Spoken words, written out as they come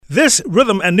This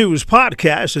Rhythm and News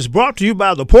podcast is brought to you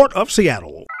by the Port of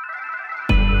Seattle.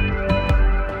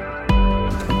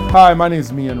 Hi, my name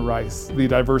is Mian Rice, the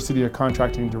Diversity and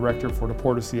Contracting Director for the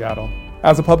Port of Seattle.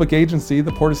 As a public agency,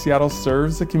 the Port of Seattle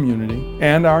serves the community,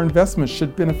 and our investments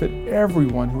should benefit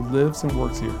everyone who lives and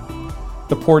works here.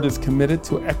 The Port is committed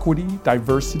to equity,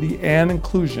 diversity, and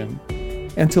inclusion,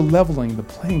 and to leveling the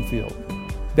playing field.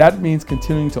 That means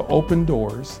continuing to open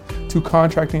doors to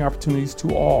contracting opportunities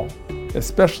to all,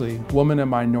 especially women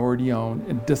and minority-owned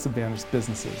and disadvantaged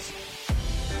businesses.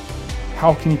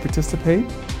 How can you participate?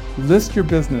 List your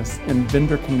business in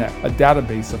Vendor Connect, a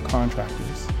database of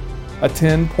contractors.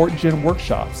 Attend PortGen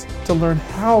workshops to learn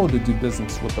how to do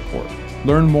business with the Port.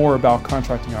 Learn more about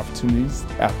contracting opportunities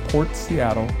at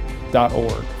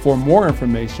portseattle.org. For more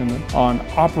information on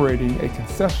operating a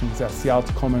concessions at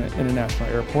Seattle-Tacoma International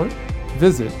Airport,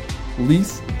 visit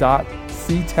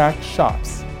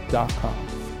lease.ctacshops.com.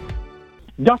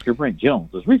 Dr. Brent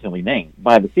Jones was recently named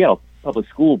by the Seattle Public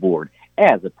School Board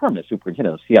as the permanent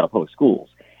superintendent of Seattle Public Schools.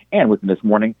 And with me this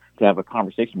morning to have a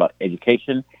conversation about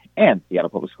education and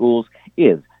Seattle Public Schools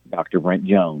is Dr. Brent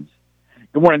Jones.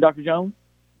 Good morning, Dr. Jones.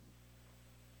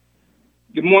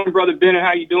 Good morning, Brother Bennett.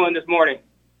 How you doing this morning?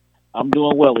 I'm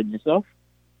doing well. And yourself?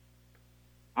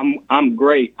 I'm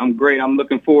great. I'm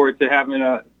looking forward to having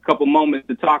a couple moments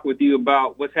to talk with you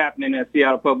about what's happening at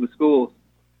Seattle Public Schools.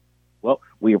 Well,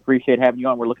 we appreciate having you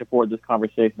on. We're looking forward to this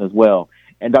conversation as well.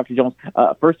 And Dr. Jones,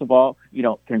 first of all,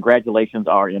 congratulations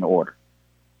are in order.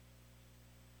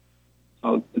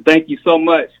 Oh, thank you so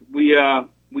much. We got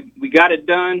it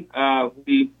done.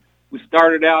 We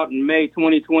started out in May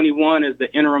 2021 as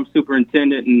the interim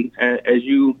superintendent, and as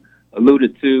you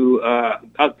alluded to,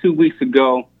 about 2 weeks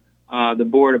ago, the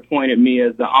board appointed me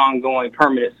as the ongoing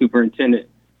permanent superintendent.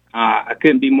 I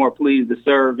couldn't be more pleased to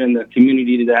serve in the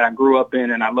community that I grew up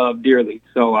in and I love dearly.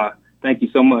 So thank you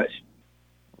so much.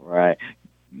 All right.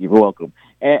 You're welcome.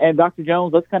 And Dr.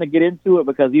 Jones, let's kind of get into it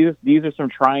because these are some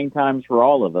trying times for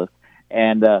all of us.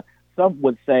 And some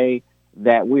would say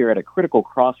that we are at a critical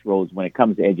crossroads when it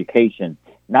comes to education,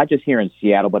 not just here in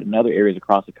Seattle, but in other areas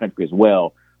across the country as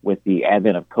well. With the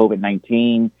advent of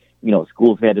COVID-19,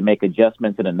 schools have had to make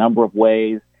adjustments in a number of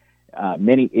ways.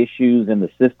 Many issues in the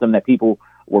system that people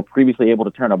were previously able to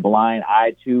turn a blind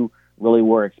eye to really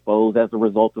were exposed as a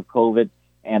result of COVID.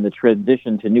 And the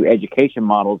transition to new education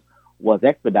models was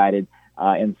expedited.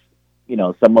 And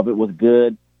some of it was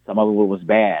good, some of it was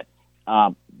bad.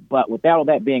 But with all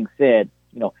that being said,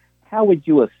 how would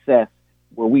you assess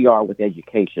where we are with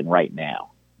education right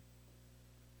now?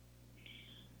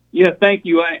 Yeah, thank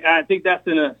you. I think that's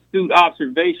an astute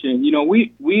observation.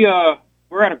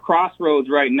 We're at a crossroads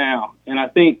right now, and I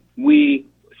think we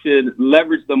should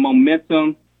leverage the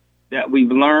momentum that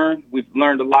we've learned. We've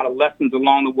learned a lot of lessons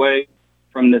along the way,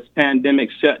 from this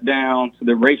pandemic shutdown to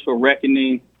the racial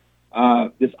reckoning,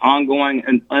 this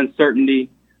ongoing uncertainty.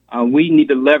 We need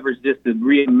to leverage this to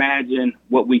reimagine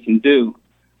what we can do.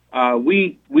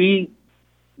 We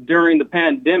during the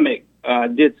pandemic,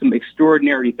 did some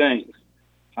extraordinary things.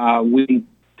 We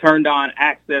turned on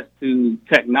access to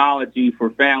technology for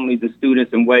families and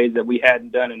students in ways that we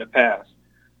hadn't done in the past.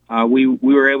 We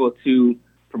were able to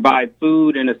provide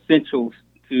food and essentials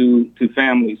to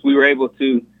families. We were able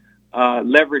to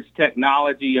leverage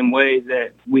technology in ways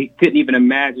that we couldn't even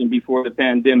imagine before the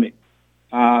pandemic.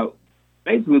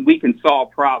 Basically, we can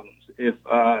solve problems if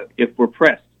we're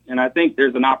pressed. And I think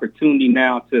there's an opportunity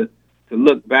now to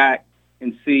look back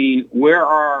and see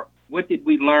what did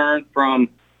we learn from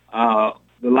the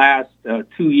last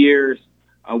 2 years?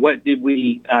 What did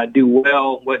we do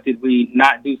well? What did we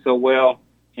not do so well?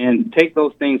 And take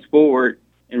those things forward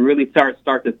and really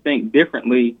start to think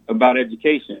differently about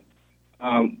education.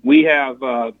 We've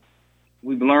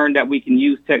learned that we can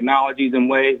use technologies in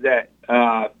ways that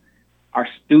our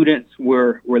students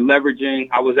were leveraging.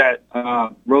 I was at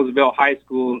Roosevelt High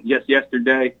School just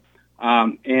yesterday,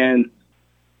 and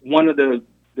one of the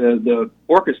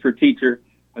orchestra teacher,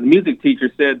 the music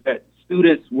teacher, said that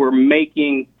students were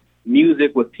making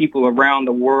music with people around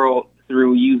the world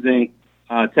through using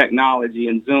technology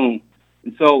and Zoom.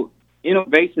 And so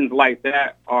innovations like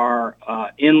that are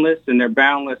endless and they're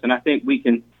boundless. And I think we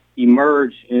can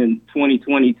emerge in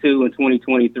 2022 and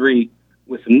 2023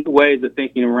 with some new ways of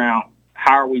thinking around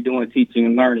how are we doing teaching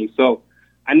and learning. So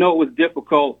I know it was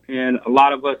difficult, and a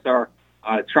lot of us are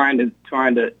trying to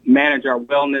manage our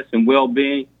wellness and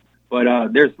well-being,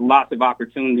 but there's lots of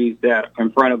opportunities that are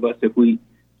in front of us if we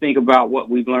think about what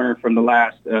we've learned from the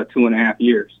last 2.5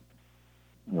 years.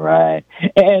 Right.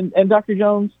 And Dr.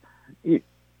 Jones, you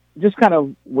just set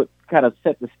the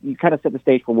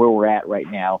stage for where we're at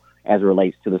right now as it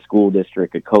relates to the school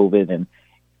district and COVID. And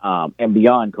and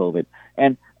beyond COVID.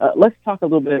 And let's talk a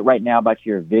little bit right now about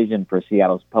your vision for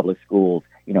Seattle's public schools.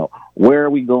 Where are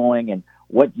we going, and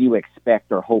what do you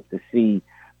expect or hope to see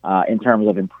in terms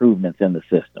of improvements in the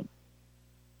system?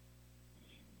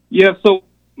 Yeah, so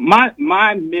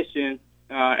my mission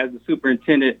as a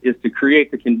superintendent is to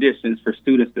create the conditions for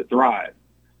students to thrive.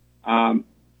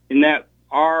 In that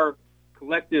our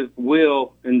collective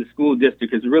will in the school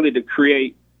district is really to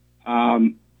create,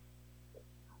 have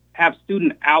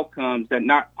student outcomes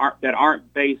that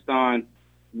aren't based on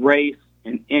race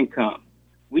and income.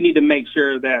 We need to make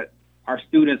sure that our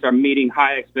students are meeting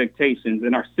high expectations,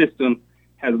 and our system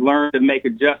has learned to make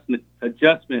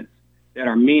adjustments that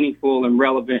are meaningful and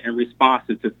relevant and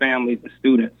responsive to families and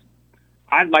students.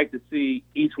 I'd like to see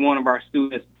each one of our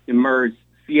students emerge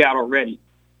Seattle ready,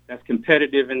 that's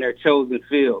competitive in their chosen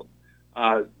field.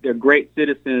 They're great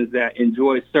citizens that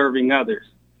enjoy serving others.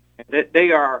 That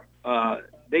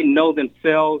they know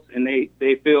themselves, and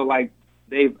they feel like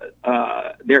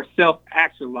they're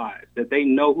self-actualized, that they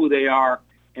know who they are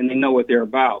and they know what they're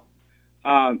about.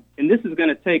 And this is going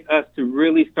to take us to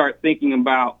really start thinking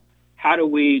about how do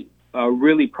we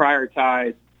really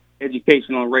prioritize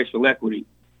educational and racial equity.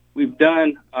 We've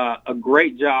done a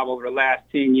great job over the last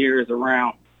 10 years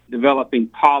around developing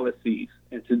policies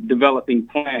and to developing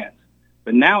plans.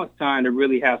 But now it's time to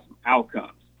really have some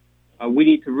outcomes. We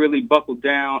need to really buckle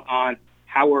down on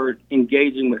how we're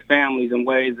engaging with families in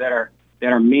ways that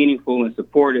are meaningful and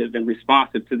supportive and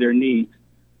responsive to their needs.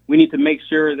 We need to make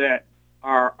sure that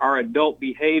our adult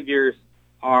behaviors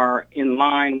are in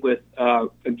line with,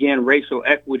 again, racial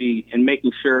equity, and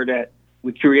making sure that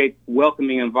we create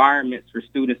welcoming environments for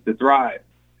students to thrive.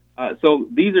 So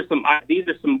these are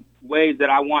some ways that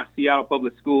I want Seattle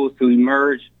Public Schools to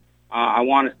emerge. I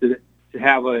want us to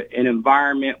have an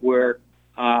environment where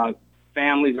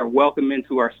families are welcome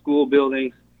into our school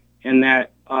buildings, and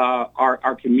that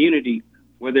our community,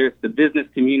 whether it's the business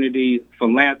community,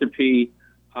 philanthropy,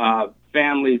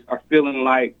 families are feeling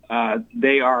like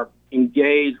they are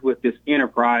engaged with this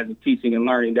enterprise of teaching and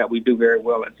learning that we do very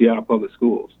well at Seattle Public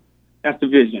Schools. That's the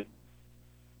vision.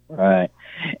 Right.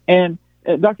 And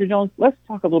Dr. Jones, let's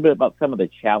talk a little bit about some of the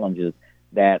challenges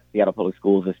that Seattle Public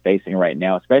Schools is facing right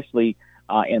now, especially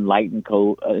in light of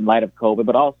COVID,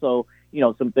 but also,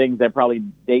 some things that probably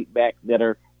date back that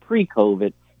are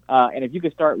pre-COVID. And if you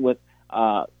could start with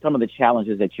some of the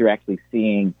challenges that you're actually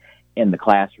seeing in the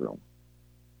classroom.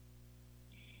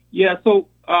 Yeah, so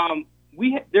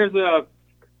there's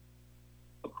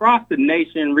across the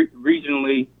nation,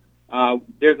 regionally,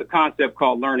 there's a concept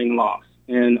called learning loss.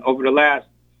 And over the last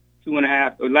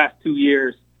 2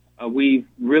 years, we've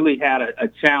really had a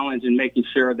challenge in making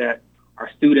sure that our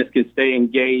students can stay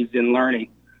engaged in learning.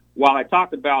 While I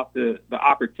talked about the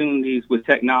opportunities with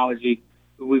technology,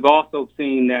 we've also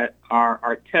seen that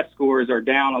our test scores are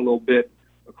down a little bit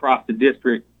across the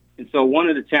district. And so one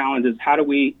of the challenges, how do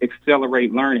we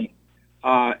accelerate learning?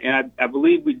 And I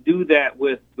believe we do that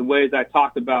with the ways I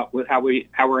talked about, with how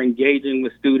we're engaging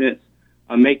with students,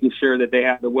 making sure that they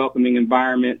have the welcoming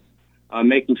environments,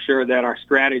 making sure that our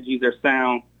strategies are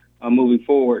sound moving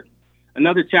forward.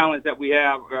 Another challenge that we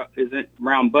have is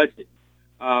around budget.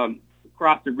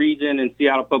 Across the region in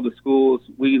Seattle Public Schools,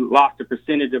 we lost a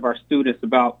percentage of our students,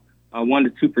 about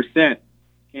 1% to 2%,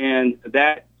 and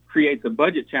that creates a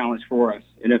budget challenge for us.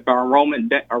 And if our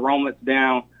enrollment's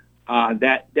down,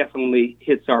 that definitely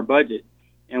hits our budget.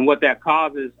 And what that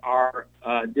causes are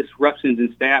disruptions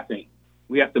in staffing.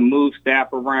 We have to move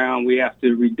staff around. We have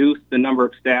to reduce the number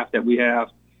of staff that we have,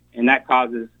 and that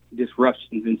causes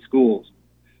disruptions in schools.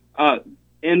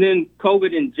 And then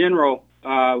COVID in general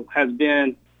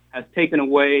has taken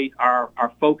away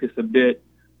our focus a bit.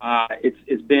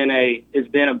 It's been a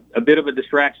bit of a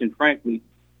distraction, frankly.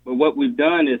 But what we've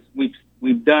done is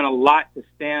we've done a lot to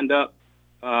stand up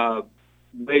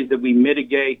ways that we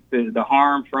mitigate the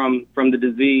harm from the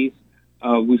disease.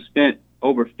 We've spent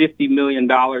over $50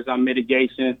 million on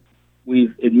mitigation.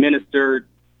 We've administered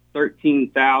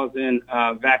 13,000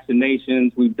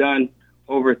 vaccinations. We've done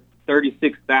over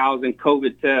 36,000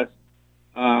 COVID tests,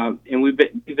 and we've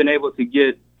been able to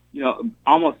get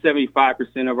almost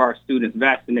 75% of our students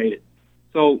vaccinated.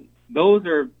 So those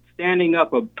are standing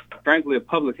up. Frankly, a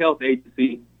public health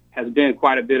agency has been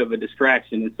quite a bit of a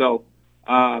distraction, and so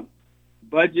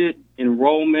budget,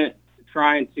 enrollment,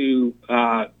 trying to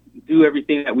do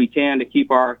everything that we can to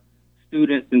keep our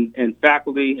students and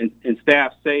faculty and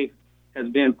staff safe has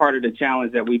been part of the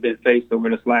challenge that we've been faced over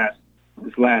this last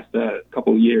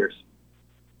couple of years.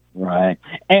 Right.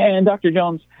 And Dr.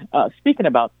 Jones, speaking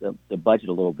about the budget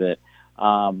a little bit,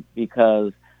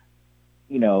 because,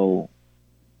 there's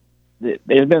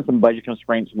been some budget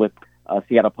constraints with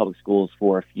Seattle Public Schools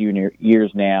for a few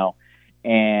years now.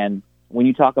 And when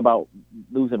you talk about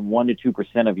losing 1 to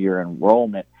 2% of your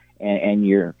enrollment and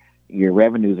your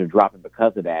revenues are dropping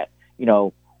because of that,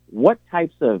 what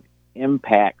types of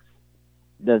impacts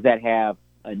does that have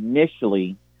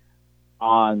initially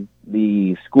on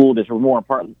the school district, or more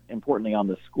importantly on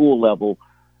the school level,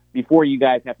 before you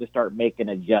guys have to start making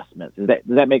adjustments? Does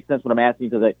that make sense what I'm asking?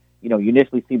 Because you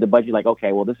initially see the budget like,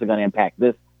 okay, well, this is going to impact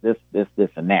this,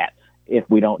 and that if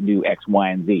we don't do X, Y,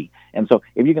 and Z. And so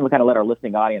if you can kind of let our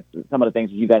listening audience, some of the things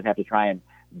that you guys have to try and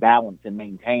balance and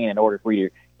maintain in order for you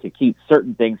to keep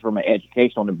certain things from an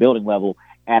educational and building level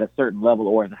at a certain level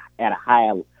or at a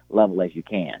high level as you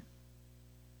can.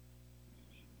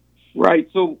 Right.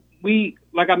 So we,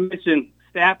 like I mentioned,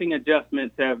 staffing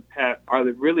adjustments are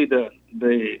really the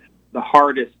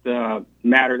hardest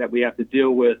matter that we have to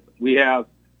deal with. We have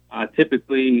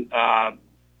typically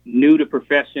new to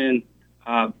profession,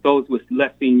 those with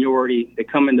less seniority, they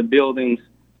come into buildings,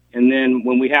 and then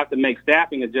when we have to make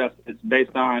staffing adjustments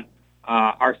based on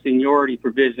our seniority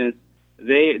provisions,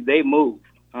 they move.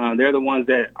 They're the ones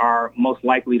that are most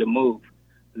likely to move.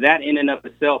 That in and of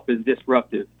itself is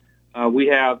disruptive. We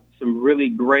have some really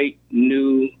great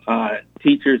new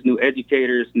teachers, new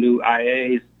educators, new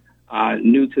IAs,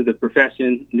 new to the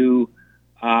profession, new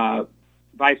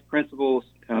vice principals,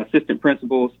 assistant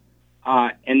principals,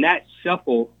 and that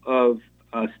shuffle of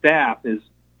staff is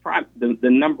the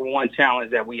number one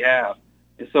challenge that we have.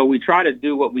 And so we try to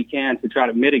do what we can to try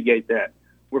to mitigate that.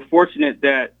 We're fortunate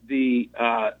that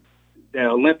that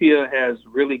Olympia has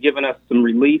really given us some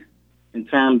relief in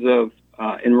terms of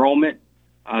enrollment.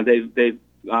 They've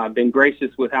been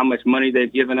gracious with how much money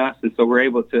they've given us, and so we're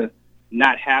able to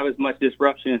not have as much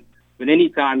disruption. But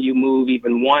anytime you move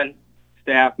even one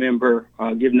staff member,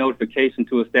 give notification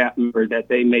to a staff member that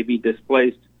they may be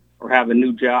displaced or have a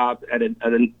new job at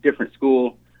a different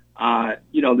school,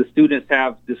 the students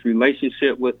have this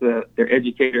relationship with their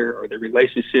educator or the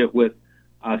relationship with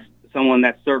someone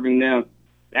that's serving them.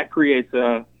 That creates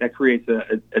a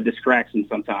distraction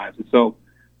sometimes, and so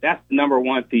that's the number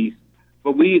one piece.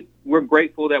 But we're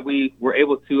grateful that we were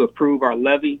able to approve our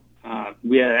levy.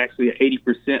 We had actually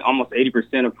almost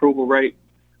 80% approval rate.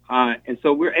 And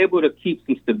so we're able to keep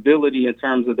some stability in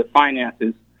terms of the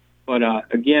finances. But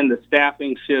again, the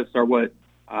staffing shifts are what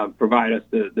provide us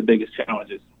the biggest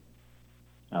challenges.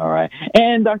 All right.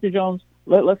 And Dr. Jones,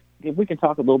 if we can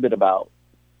talk a little bit about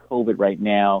COVID right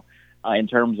now in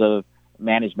terms of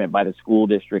management by the school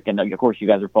district. And of course, you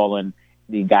guys are following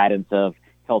the guidance of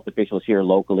health officials here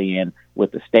locally and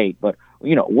with the state. But,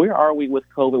 where are we with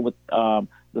COVID with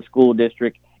the school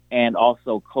district and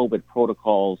also COVID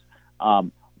protocols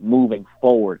moving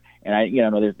forward? And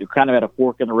they're kind of at a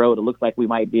fork in the road. It looks like we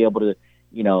might be able to,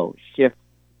 shift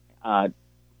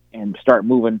and start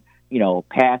moving,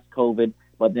 past COVID.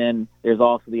 But then there's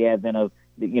also the advent of,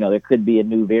 there could be a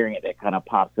new variant that kind of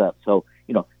pops up. So,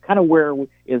 kind of where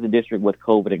is the district with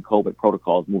COVID and COVID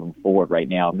protocols moving forward right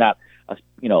now? Not,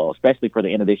 especially for the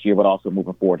end of this year, but also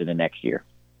moving forward in the next year.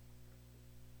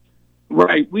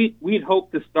 Right. We'd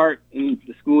hope to start in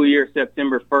the school year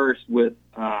September 1st with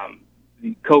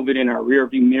the COVID in our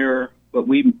rearview mirror, but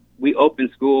we opened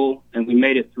school and we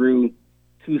made it through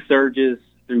 2 surges,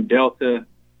 through Delta,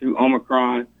 through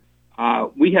Omicron.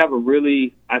 We have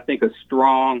a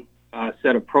strong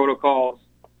set of protocols.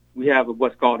 We have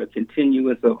what's called a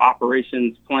continuous of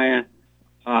operations plan.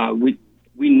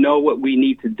 We know what we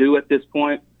need to do at this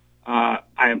point.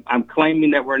 I'm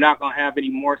claiming that we're not going to have any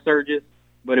more surges,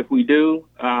 but if we do,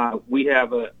 we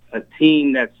have a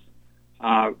team that's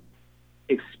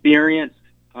experienced,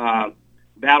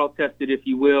 battle-tested, if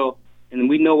you will, and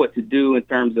we know what to do in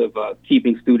terms of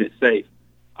keeping students safe.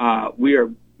 We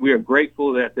are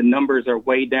grateful that the numbers are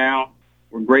way down.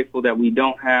 We're grateful that we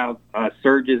don't have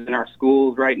surges in our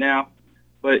schools right now.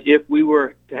 But if we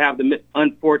were to have the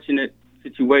unfortunate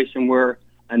situation where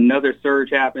another surge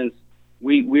happens,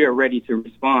 we are ready to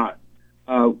respond.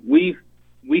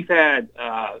 We've had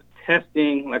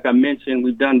testing, like I mentioned.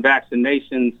 We've done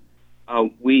vaccinations.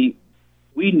 We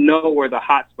know where the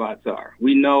hot spots are.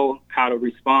 We know how to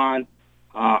respond.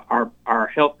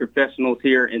 Our health professionals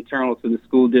here internal to the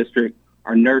school district,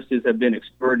 our nurses have been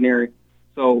extraordinary.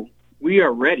 So we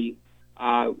are ready.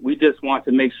 We just want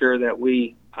to make sure that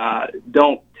we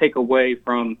don't take away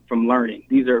from learning.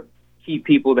 These are key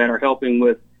people that are helping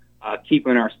with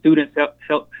keeping our students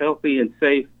healthy and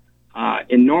safe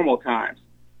in normal times.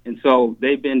 And so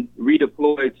they've been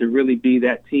redeployed to really be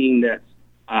that team that's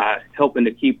helping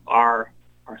to keep our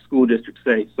school district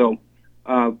safe. So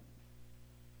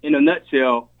in a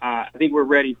nutshell, I think we're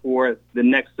ready for the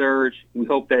next surge. We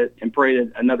hope that and pray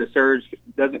that another surge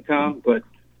doesn't come, but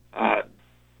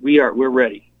we're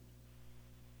ready.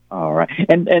 All right.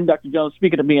 And Dr. Jones,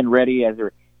 speaking of being ready,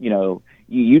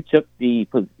 you took the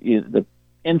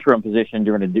interim position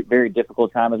during a very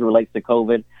difficult time as it relates to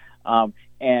COVID.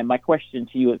 And my question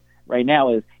to you right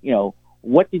now is,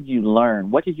 what did you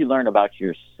learn? What did you learn about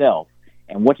yourself,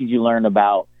 and what did you learn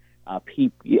about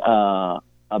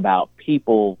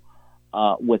people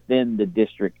within the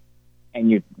district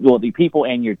and the people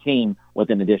and your team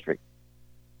within the district?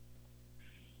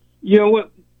 You know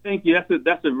what? Thank you.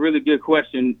 That's a really good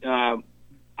question.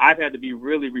 I've had to be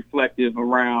really reflective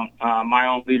around my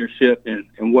own leadership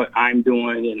and what I'm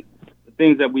doing, and the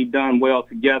things that we've done well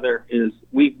together is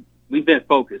we've been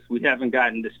focused. We haven't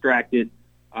gotten distracted.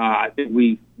 I think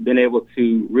we've been able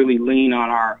to really lean on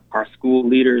our school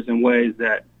leaders in ways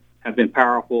that have been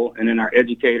powerful, and then our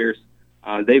educators.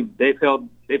 They've held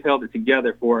it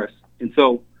together for us, and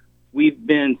so we've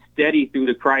been steady through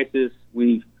the crisis.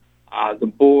 We've the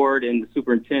board and the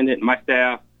superintendent and my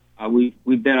staff.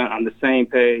 We've been on the same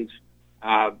page.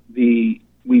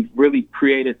 We've really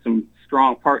created some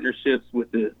strong partnerships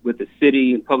with the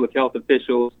city and public health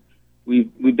officials.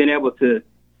 We've been able to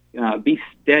be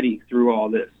steady through all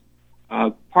this.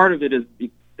 Part of it is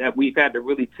that we've had to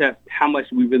really test how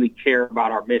much we really care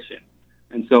about our mission,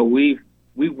 and so we've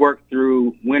worked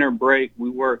through winter break. We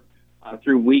work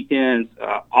through weekends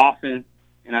often,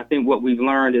 and I think what we've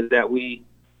learned is that we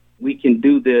can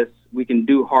do this. We can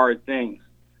do hard things.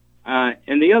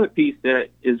 And the other piece that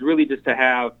is really just to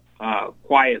have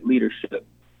quiet leadership.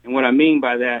 And what I mean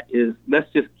by that is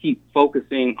let's just keep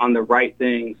focusing on the right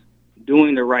things,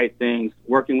 doing the right things,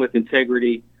 working with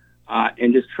integrity,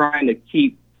 and just trying to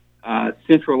keep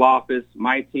central office,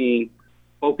 my team,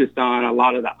 focused on a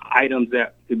lot of the items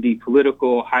that could be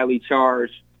political, highly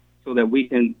charged, so that we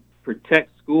can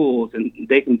protect schools and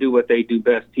they can do what they do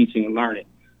best, teaching and learning.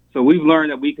 So we've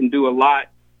learned that we can do a lot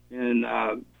in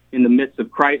the midst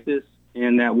of crisis,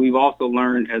 and that we've also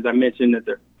learned, as I mentioned at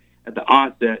the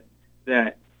onset,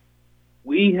 that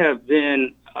we have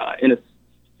been in a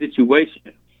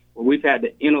situation where we've had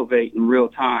to innovate in real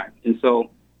time. And so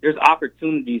there's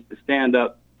opportunities to stand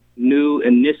up new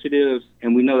initiatives,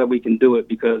 and we know that we can do it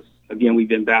because, again, we've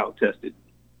been battle tested.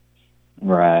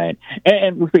 Right.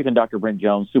 And we're speaking to Dr. Brent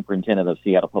Jones, Superintendent of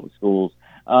Seattle Public Schools.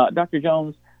 Dr.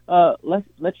 Jones,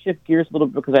 let's shift gears a little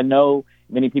bit, because I know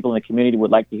many people in the community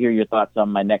would like to hear your thoughts on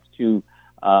my next two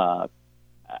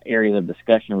areas of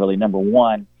discussion, really. Number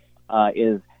one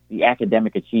is the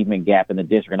academic achievement gap in the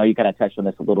district. I know you kind of touched on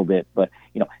this a little bit, but,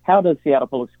 how does Seattle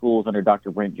Public Schools under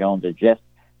Dr. Brent Jones address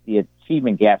the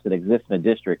achievement gaps that exist in the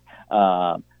district,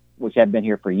 which have been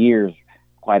here for years,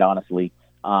 quite honestly,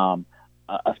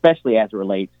 especially as it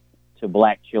relates to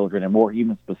Black children and more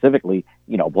even specifically,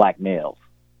 Black males?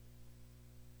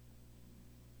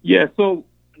 Yeah, so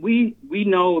we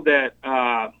know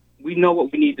that we know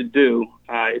what we need to do.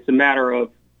 It's a matter of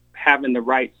having the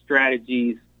right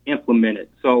strategies implemented.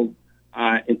 So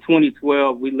in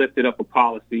 2012, we lifted up a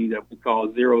policy that we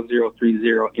call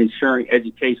 0030, ensuring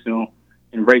educational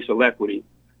and racial equity.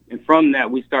 And from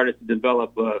that, we started to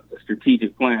develop a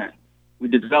strategic plan. We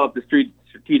developed a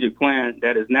strategic plan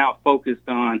that is now focused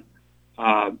on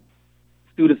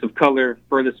students of color,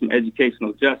 furthest from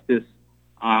educational justice,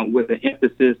 with an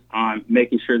emphasis on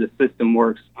making sure the system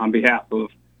works on behalf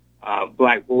of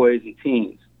Black boys and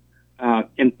teens.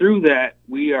 And through that,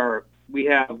 we have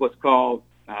what's called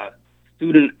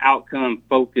student outcome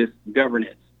focused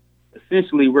governance.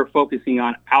 Essentially, we're focusing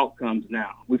on outcomes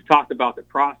now. We've talked about the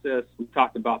process. We've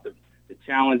talked about the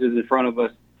challenges in front of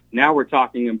us. Now we're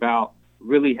talking about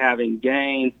really having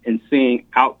gains and seeing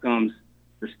outcomes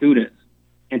for students.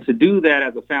 And to do that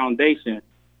as a foundation,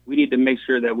 we need to make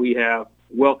sure that we have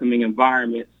welcoming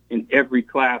environments in every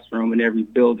classroom and every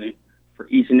building for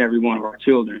each and every one of our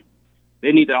children.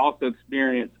 They need to also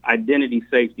experience identity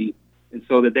safety, and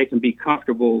so that they can be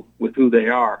comfortable with who they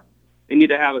are. They need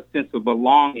to have a sense of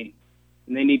belonging,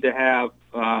 and they need to have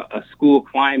a school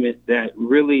climate that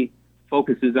really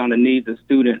focuses on the needs of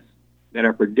students that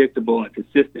are predictable and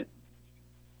consistent.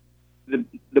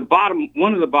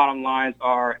 One of the bottom lines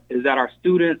is that our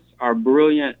students are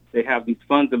brilliant. They have these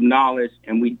funds of knowledge,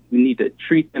 and we need to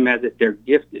treat them as if they're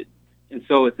gifted. And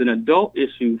so it's an adult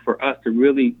issue for us to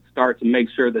really start to make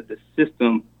sure that the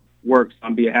system works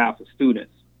on behalf of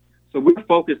students. So we're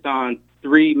focused on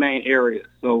three main areas.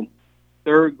 So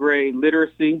third grade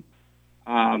literacy,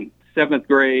 seventh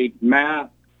grade math,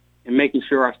 and making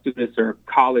sure our students are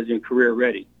college and career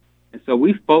ready. And so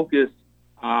we focused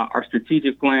our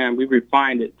strategic plan, we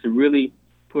refined it to really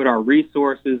put our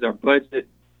resources, our budget,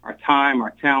 our time,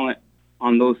 our talent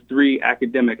on those three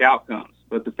academic outcomes.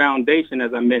 But the foundation,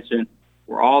 as I mentioned,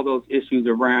 were all those issues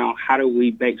around how do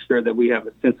we make sure that we have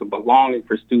a sense of belonging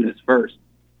for students first.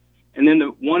 And then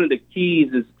one of the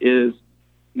keys is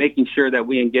making sure that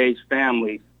we engage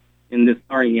families in this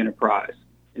learning enterprise.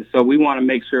 And so we want to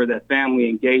make sure that family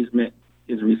engagement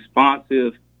is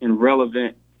responsive and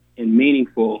relevant and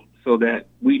meaningful so that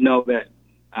we know that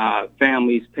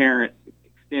families, parents,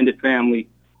 extended family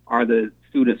are the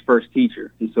student's first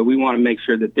teacher. And so we want to make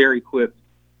sure that they're equipped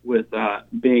with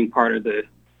being part of the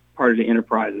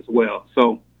enterprise as well.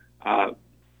 So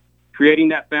creating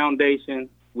that foundation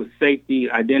with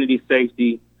safety, identity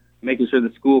safety, making sure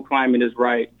the school climate is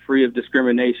right, free of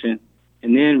discrimination,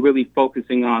 and then really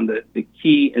focusing on the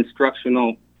key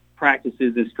instructional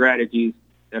practices and strategies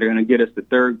that are going to get us to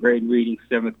third grade reading,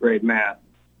 seventh grade math,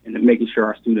 and then making sure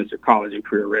our students are college and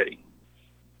career ready.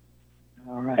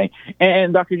 All right.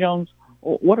 And Dr. Jones,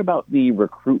 what about the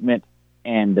recruitment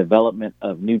and development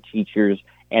of new teachers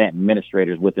and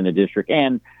administrators within the district?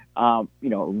 And,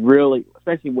 really,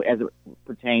 especially as it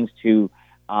pertains to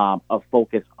a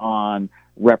focus on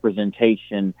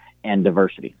representation and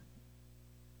diversity.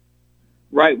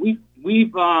 Right.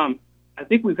 I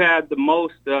think we've had the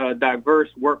most diverse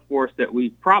workforce that we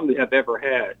probably have ever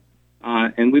had.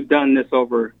 And we've done this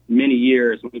over many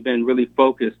years. We've been really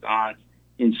focused on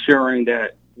ensuring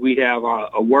that we have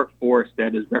a workforce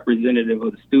that is representative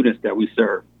of the students that we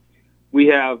serve. We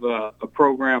have a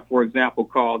program, for example,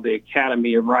 called the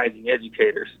Academy of Rising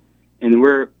Educators.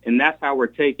 And that's how we're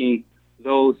taking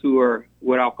those who are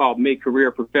what I'll call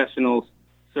mid-career professionals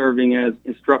serving as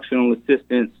instructional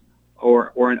assistants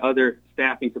or in other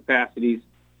staffing capacities,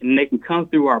 and they can come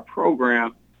through our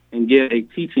program and get a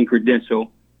teaching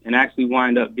credential and actually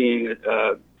wind up being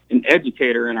an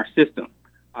educator in our system.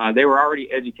 They were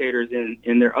already educators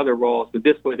in their other roles, but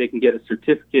this way they can get a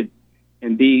certificate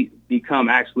and become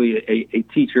actually a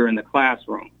teacher in the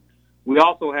classroom. We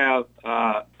also have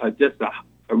just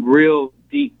a real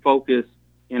deep focus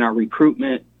in our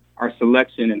recruitment, our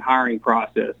selection, and hiring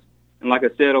process. And like I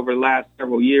said, over the last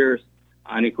several years,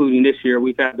 and including this year,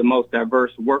 we've had the most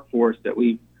diverse workforce that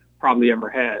we've probably ever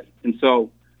had. And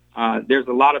so there's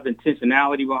a lot of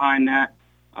intentionality behind that.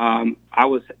 I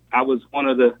was one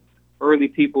of the early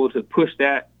people to push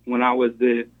that when I was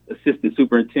the assistant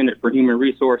superintendent for human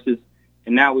resources.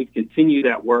 And now we've continued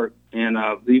that work, and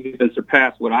we've even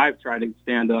surpassed what I've tried to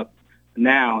stand up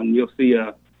now. And you'll see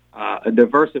a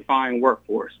diversifying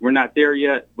workforce. We're not there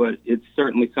yet, but it's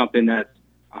certainly something that's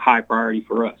a high priority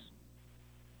for us.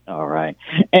 All right.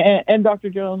 And Dr.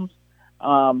 Jones,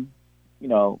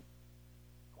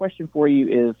 question for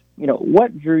you is,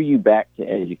 what drew you back to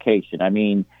education? I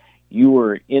mean, you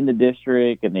were in the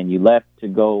district and then you left to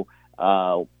go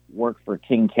work for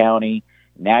King County.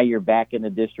 Now you're back in the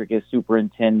district as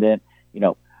superintendent. I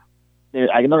know there's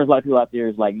a lot of people out there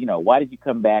is like, why did you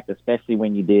come back, especially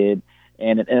when you did?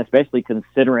 And especially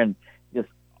considering just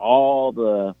all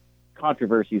the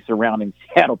controversy surrounding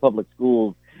Seattle Public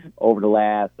Schools over the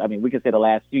last, we could say the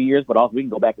last few years, but also we can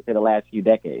go back and say the last few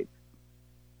decades.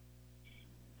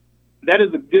 That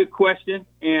is a good question.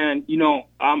 And,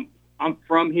 I'm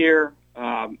from here.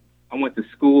 I went to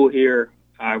school here.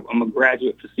 I'm a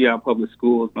graduate for Seattle Public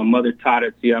Schools. My mother taught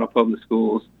at Seattle Public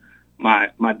Schools.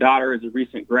 My daughter is a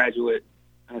recent graduate.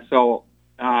 So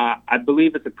I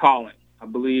believe it's a calling. I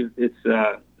believe it's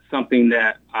something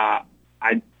that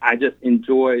I just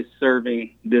enjoy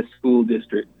serving this school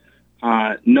district,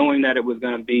 knowing that it was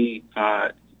going to be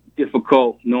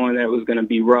difficult, knowing that it was going to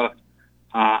be rough.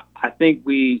 I think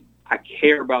I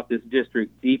care about this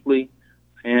district deeply,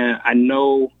 and I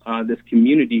know this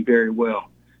community very well.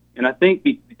 And I think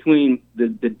between the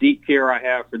deep care I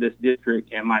have for this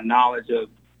district and my knowledge of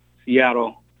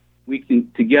Seattle, we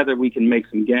can make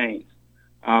some gains.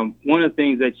 One of the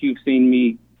things that you've seen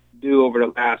me do over the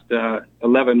last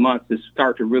 11 months is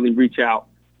start to really reach out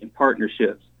in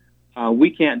partnerships.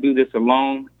 We can't do this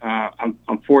alone.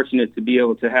 I'm fortunate to be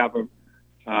able to have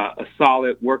a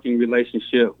solid working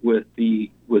relationship with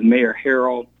Mayor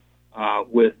Harrell,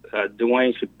 with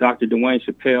Dr. Dwayne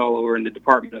Chappelle over in the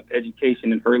Department of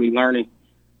Education and Early Learning.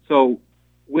 So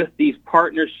with these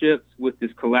partnerships, with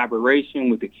this collaboration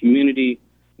with the community,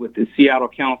 with the Seattle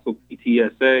Council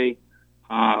PTSA,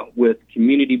 with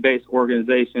community-based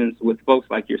organizations, with folks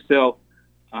like yourself,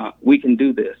 we can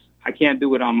do this. I can't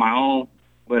do it on my own,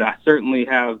 but I certainly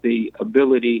have the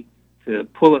ability to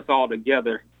pull us all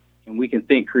together, and we can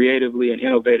think creatively and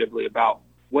innovatively about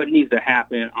what needs to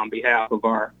happen on behalf of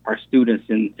our students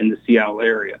in the Seattle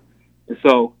area. And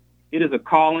so it is a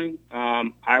calling.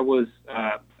 I was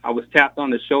tapped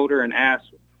on the shoulder and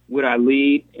asked, would I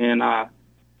lead? And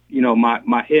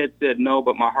my head said no,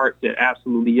 but my heart said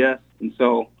absolutely yes. And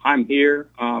so I'm here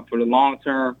for the long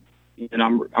term, and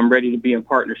I'm ready to be in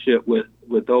partnership with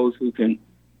those who can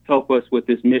help us with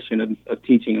this mission of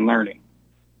teaching and learning.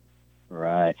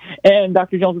 Right. And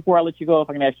Dr. Jones, before I let you go, if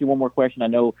I can ask you one more question. I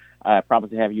know I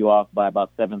promised to have you off by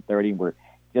about 7:30. We're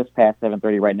just past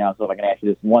 7:30 right now. So if I can ask you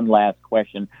this one last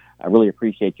question, I really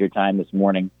appreciate your time this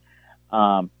morning.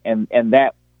 And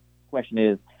that question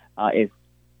is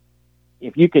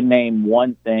if you could name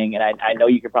one thing, and I know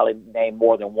you could probably name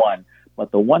more than one, but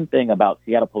the one thing about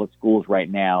Seattle Public Schools right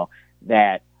now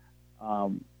that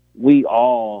we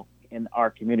all in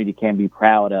our community can be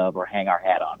proud of or hang our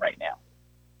hat on right now.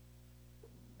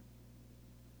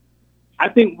 I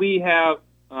think we have,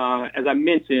 as I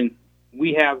mentioned,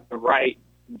 we have the right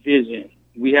vision.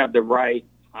 We have the right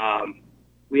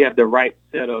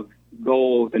set of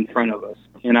goals in front of us,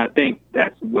 and I think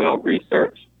that's well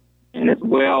researched and it's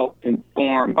well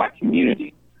informed by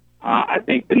community. I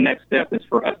think the next step is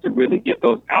for us to really get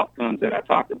those outcomes that I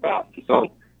talked about.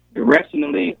 So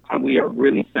directionally, we are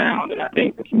really sound, and I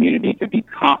think the community can be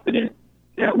confident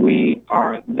that we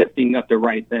are lifting up the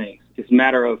right things. It's a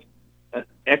matter of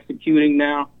executing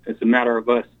now. It's a matter of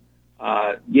us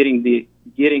getting the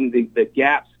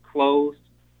gaps closed.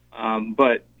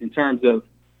 But in terms of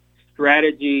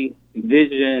strategy,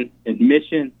 vision, and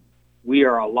mission, we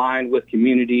are aligned with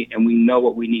community, and we know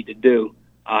what we need to do.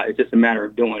 It's just a matter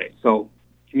of doing it. So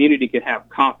community can have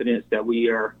confidence that we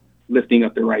are lifting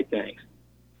up the right things.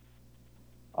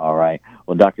 All right.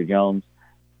 Well, Dr. Jones,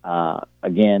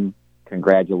 again,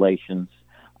 congratulations.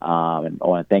 And I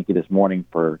want to thank you this morning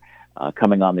for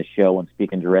coming on the show and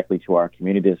speaking directly to our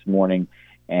community this morning,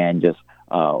 and just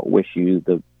wish you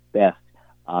the best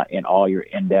in all your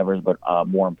endeavors, but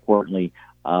more importantly,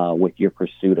 with your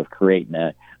pursuit of creating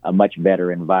a much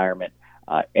better environment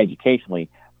educationally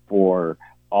for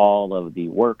all of the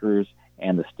workers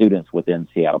and the students within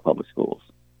Seattle Public Schools.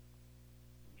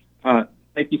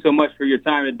 Thank you so much for your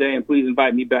time today, and please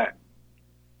invite me back.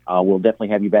 We'll definitely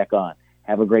have you back on.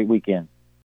 Have a great weekend.